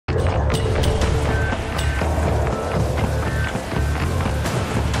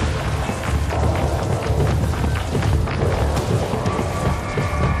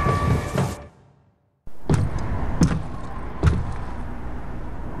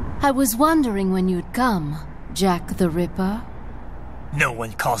I was wondering when you'd come, Jack the Ripper. No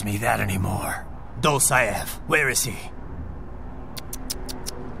one calls me that anymore. Dolsaev, where is he?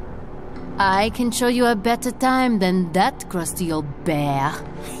 I can show you a better time than that crusty old bear.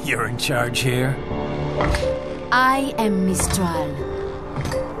 You're in charge here? I am Mistral,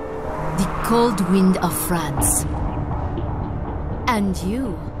 the cold wind of France. And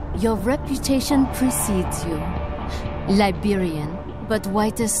your reputation precedes you. Liberian, but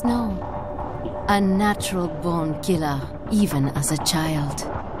white as snow. A natural-born killer, even as a child.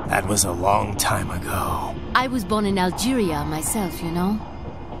 That was a long time ago. I was born in Algeria myself, you know.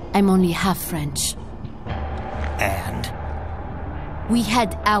 I'm only half French. And? We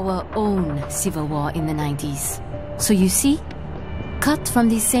had our own civil war in the 90s. So you see? Cut from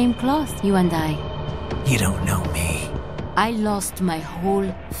the same cloth, you and I. You don't know me. I lost my whole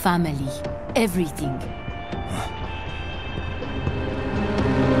family. Everything.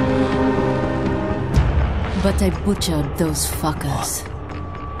 But I butchered those fuckers.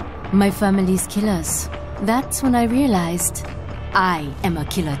 My family's killers. That's when I realized I am a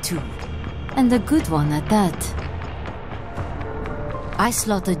killer too. And a good one at that. I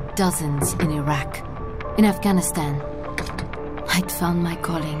slaughtered dozens in Iraq, in Afghanistan. I'd found my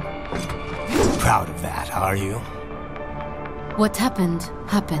calling. Proud of that, are you? What happened,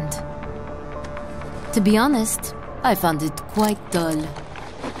 happened. To be honest, I found it quite dull.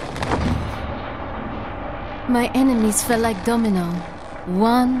 My enemies fell like domino,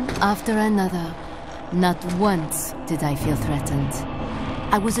 one after another. Not once did I feel threatened.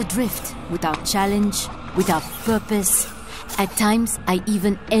 I was adrift, without challenge, without purpose. At times, I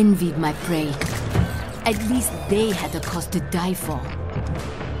even envied my prey. At least they had a cause to die for.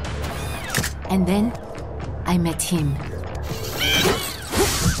 And then, I met him.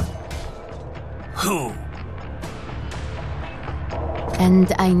 Who?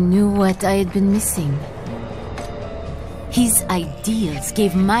 And I knew what I had been missing. His ideals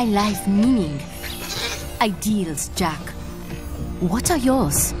gave my life meaning. Ideals, Jack. What are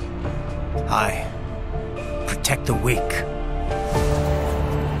yours? I protect the weak.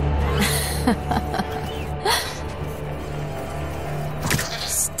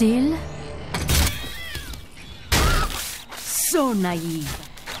 Still? So naive.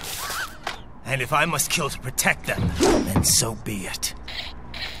 And if I must kill to protect them, then so be it.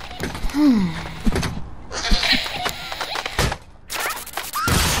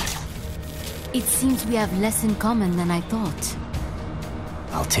 It seems we have less in common than I thought.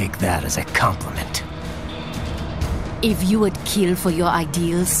 I'll take that as a compliment. If you would kill for your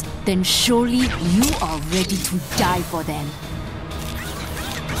ideals, then surely you are ready to die for them.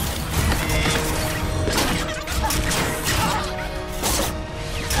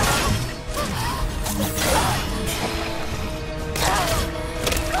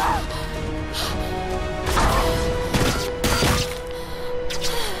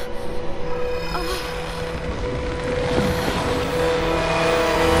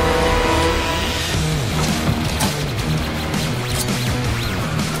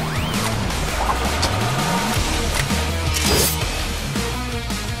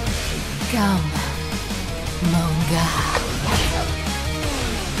 Come, Monga.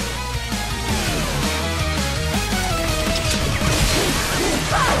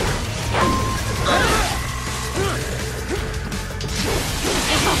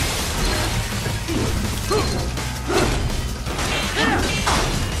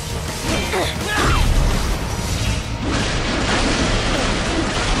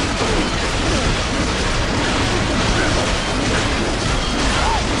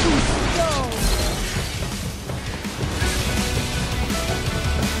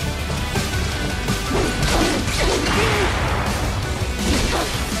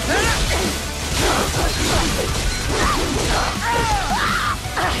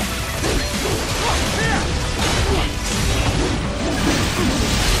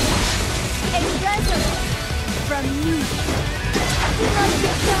 From you. Not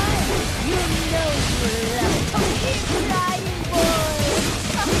the time. You know you love. Keep trying,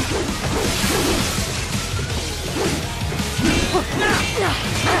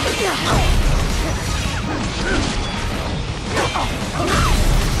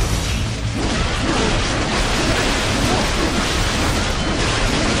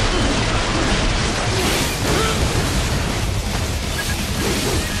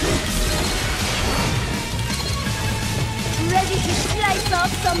 ready to slice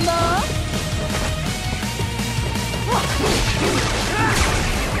off some more?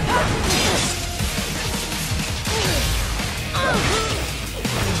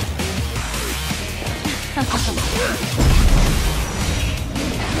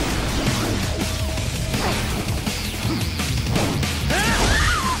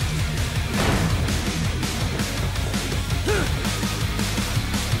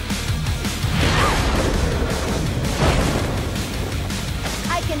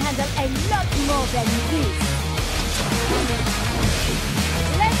 can handle a lot more than this.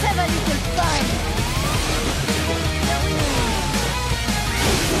 Let's have a little fun.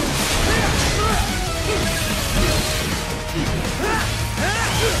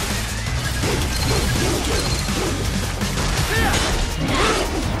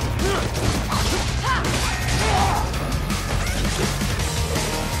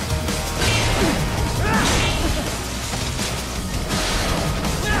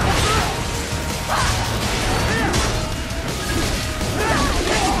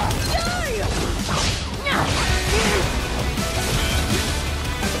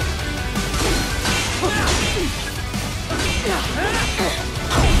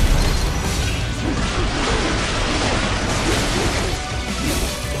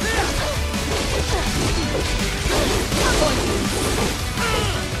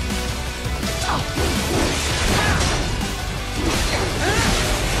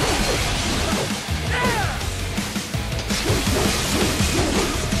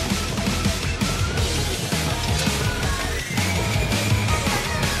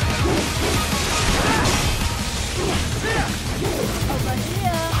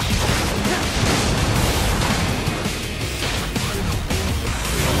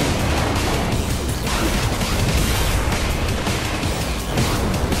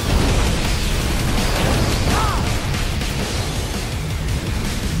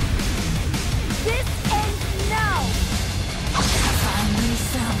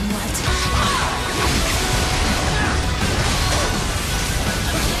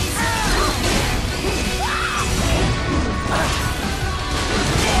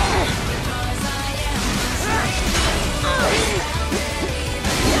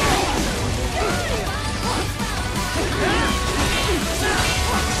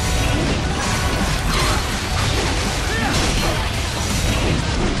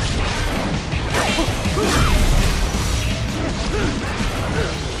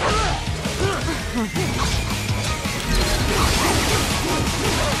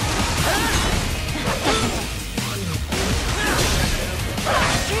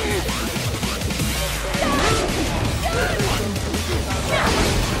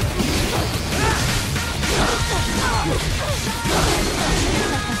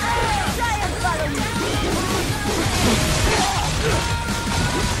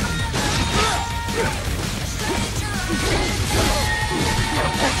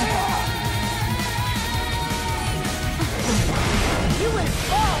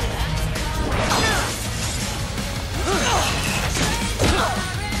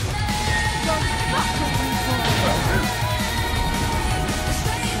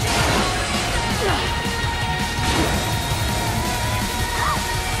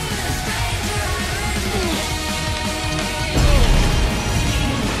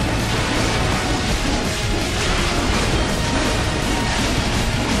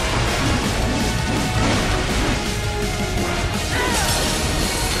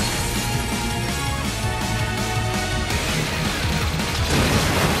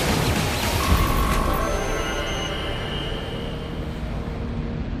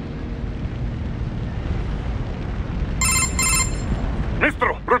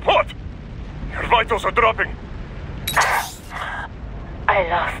 Mistral, report! Your vitals are dropping. I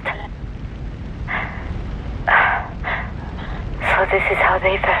lost. So this is how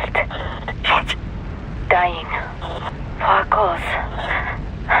they felt. What? Dying. For a cause.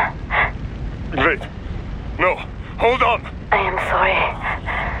 Wait. No. Hold on. I am sorry.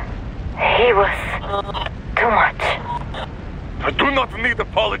 He was too much. I do not need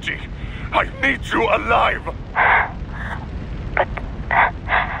apology. I need you alive. But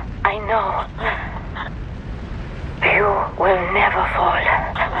I know you will never fall.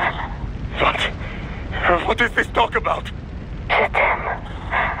 What? What is this talk about? Je t'aime.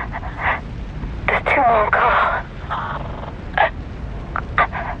 De tout mon corps.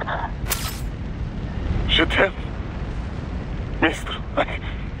 Je t'aime. Mistral,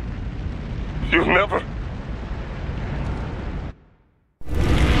 you never...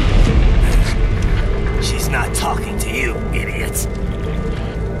 She's not talking to you, idiot.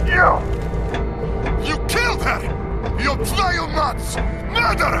 You killed her! You vile nuts!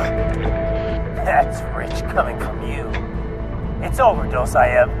 Murderer! That's rich coming from you. It's overdose, I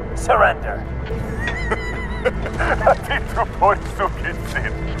am. Surrender.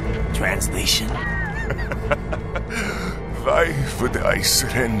 Translation? Why would I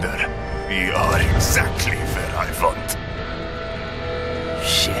surrender? You are exactly where I want.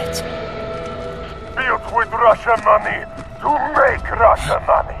 Shit. Built with Russian money to make Russian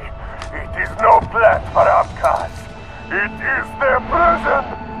money. It is no plan for outcasts. It is their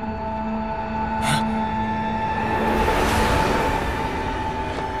prison.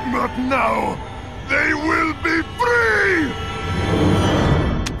 But now, they will be free!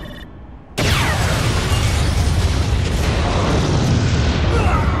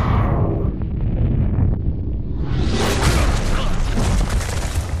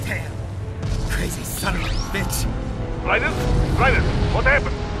 Damn. Crazy son of a bitch. Raiden? Raiden, what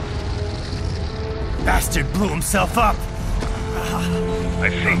happened? Bastard blew himself up. I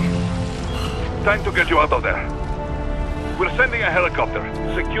see. Time to get you out of there. We're sending a helicopter.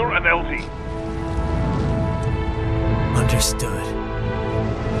 Secure an LZ. Understood.